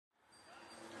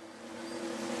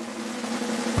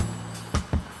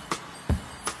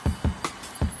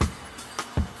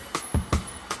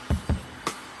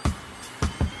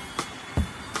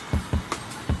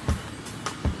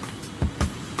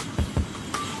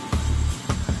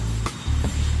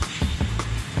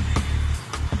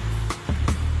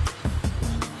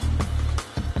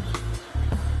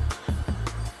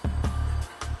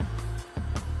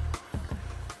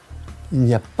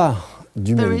n'y a pas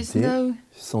There is d'humanité no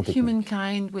sans technique.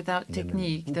 humankind without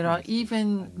technique. There are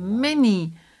even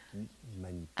many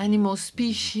animal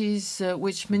species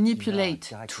which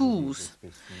manipulate tools.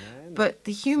 But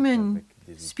the human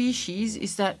species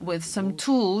is that with some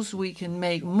tools we can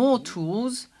make more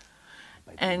tools,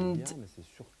 and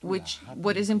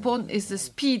what is important is the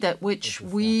speed at which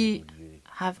we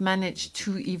have managed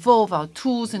to evolve our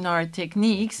tools and our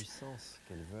techniques,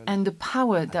 and the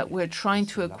power that we're trying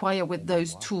to acquire with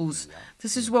those tools.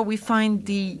 This is where we find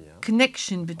the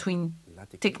connection between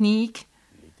technique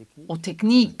or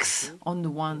techniques on the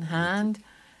one hand,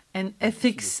 and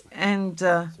ethics and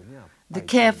the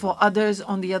care for others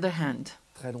on the other hand,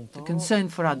 the concern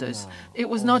for others. It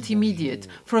was not immediate.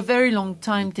 For a very long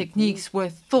time, techniques were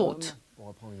thought,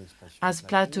 as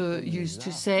Plato used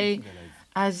to say,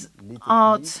 as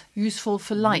art useful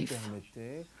for life.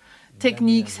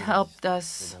 Techniques helped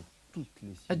us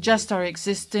adjust our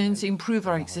existence, improve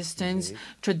our existence.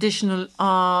 Traditional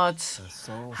art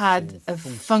had a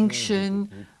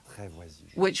function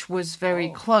which was very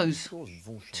close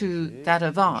to that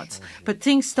of art. But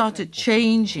things started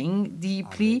changing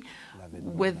deeply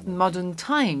with modern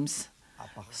times,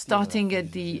 starting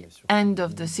at the end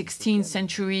of the 16th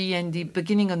century and the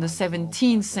beginning of the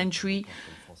 17th century.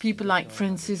 People like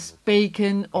Francis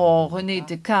Bacon or René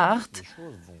Descartes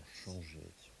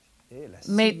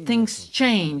made things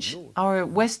change. Our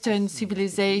Western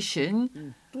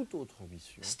civilization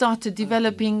started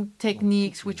developing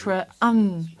techniques which were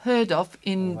unheard of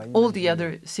in all the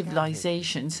other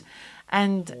civilizations.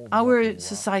 And our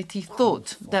society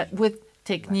thought that with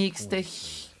techniques, the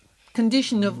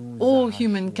condition of all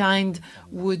humankind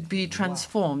would be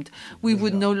transformed. We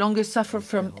would no longer suffer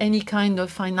from any kind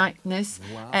of finiteness,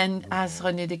 and as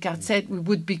René Descartes said, we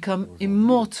would become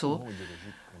immortal.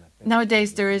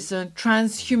 Nowadays, there is a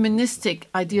transhumanistic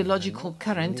ideological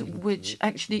current which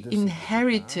actually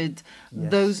inherited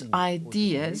those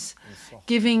ideas,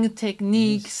 giving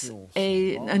techniques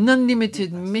an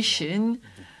unlimited mission,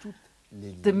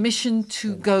 the mission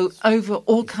to go over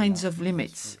all kinds of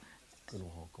limits.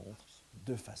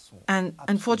 And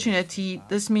unfortunately,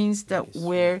 this means that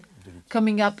we're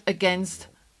coming up against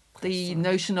the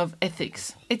notion of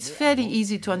ethics. It's fairly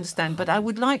easy to understand, but I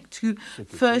would like to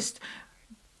first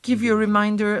give you a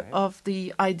reminder of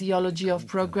the ideology of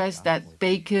progress that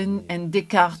Bacon and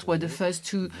Descartes were the first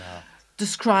to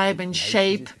describe and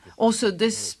shape. Also,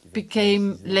 this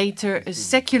became later a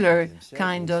secular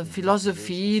kind of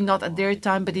philosophy, not at their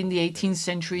time, but in the 18th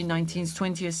century, 19th,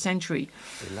 20th century.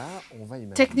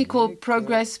 Technical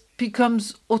progress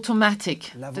becomes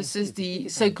automatic. This is the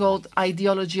so-called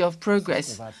ideology of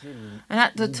progress. And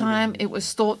at the time, it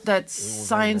was thought that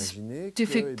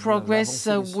scientific progress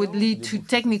would lead to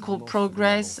technical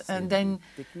progress, and then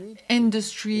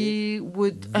industry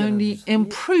would only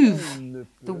improve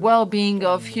the well-being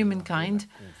of humankind.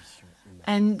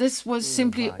 And this was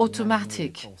simply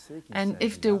automatic. And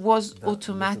if there was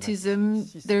automatism,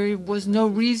 there was no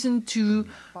reason to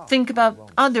think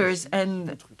about others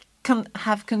and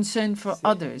have concern for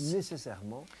others.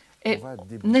 It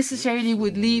necessarily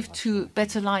would lead to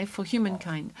better life for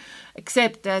humankind,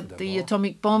 except that the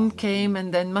atomic bomb came,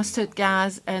 and then mustard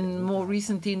gas, and more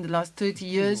recently, in the last 30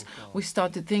 years, we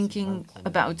started thinking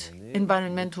about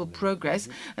environmental progress,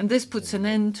 and this puts an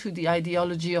end to the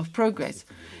ideology of progress.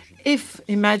 If,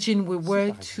 imagine, we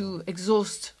were to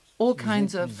exhaust all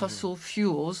kinds of fossil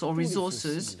fuels or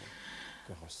resources,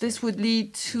 this would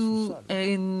lead to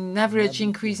an average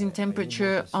increase in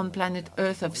temperature on planet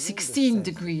Earth of 16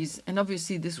 degrees. And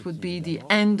obviously, this would be the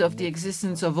end of the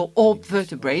existence of all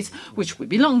vertebrates, which we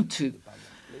belong to.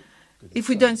 If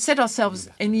we don't set ourselves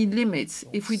any limits,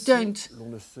 if we don't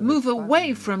move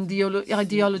away from the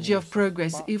ideology of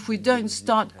progress, if we don't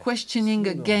start questioning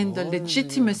again the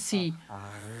legitimacy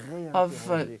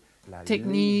of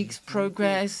techniques,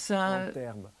 progress,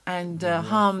 and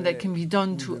harm that can be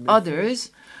done to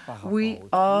others, we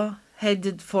are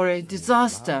headed for a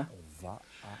disaster.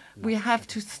 We have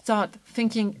to start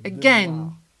thinking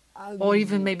again, or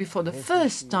even maybe for the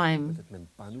first time,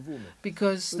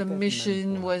 because the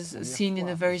mission was seen in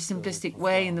a very simplistic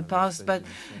way in the past,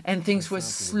 and things were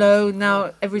slow.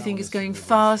 Now everything is going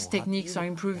fast, techniques are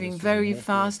improving very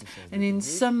fast, and in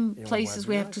some places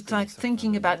we have to start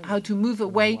thinking about how to move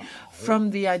away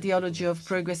from the ideology of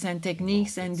progress and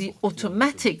techniques and the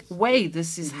automatic way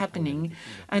this is happening,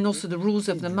 and also the rules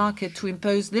of the market to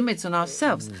impose limits on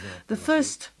ourselves. The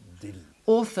first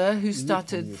author who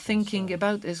started thinking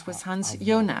about this was Hans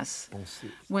Jonas,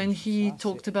 when he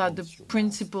talked about the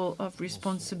principle of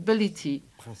responsibility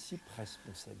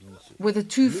with a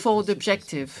twofold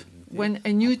objective. When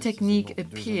a new technique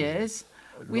appears,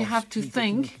 we have to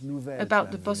think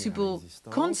about the possible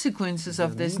consequences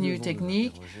of this new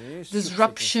technique,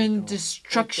 disruption,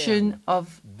 destruction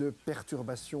of the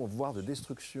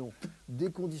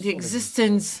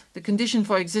existence, the condition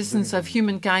for existence of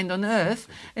humankind on Earth.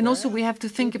 And also we have to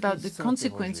think about the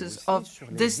consequences of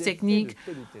this technique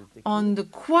on the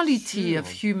quality of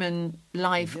human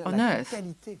life on Earth.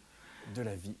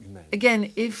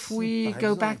 Again, if we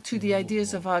go back to the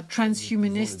ideas of our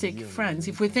transhumanistic friends,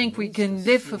 if we think we can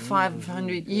live for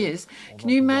 500 years, can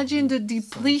you imagine the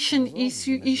depletion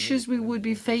issues we would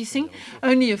be facing?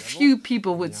 Only a few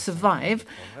people would survive,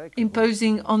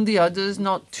 imposing on the others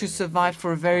not to survive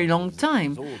for a very long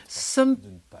time.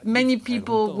 Many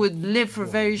people would live for a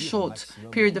very short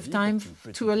period of time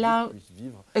to allow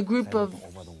a group of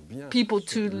people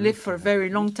to live for a very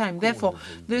long time. Therefore,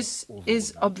 this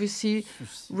is obviously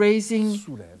raising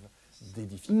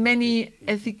many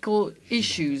ethical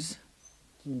issues.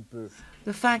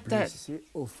 The fact that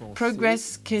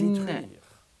progress can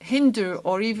hinder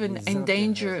or even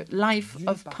endanger life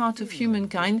of part of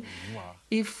humankind.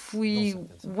 If we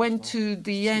went to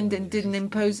the end and didn't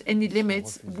impose any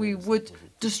limits, we would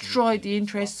destroy the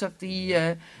interests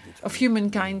of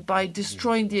humankind by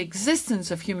destroying the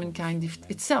existence of humankind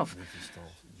itself.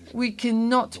 We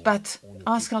cannot but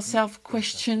ask ourselves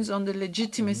questions on the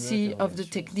legitimacy of the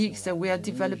techniques that we are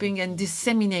developing and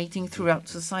disseminating throughout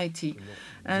society.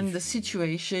 And the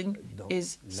situation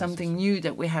is something new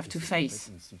that we have to face.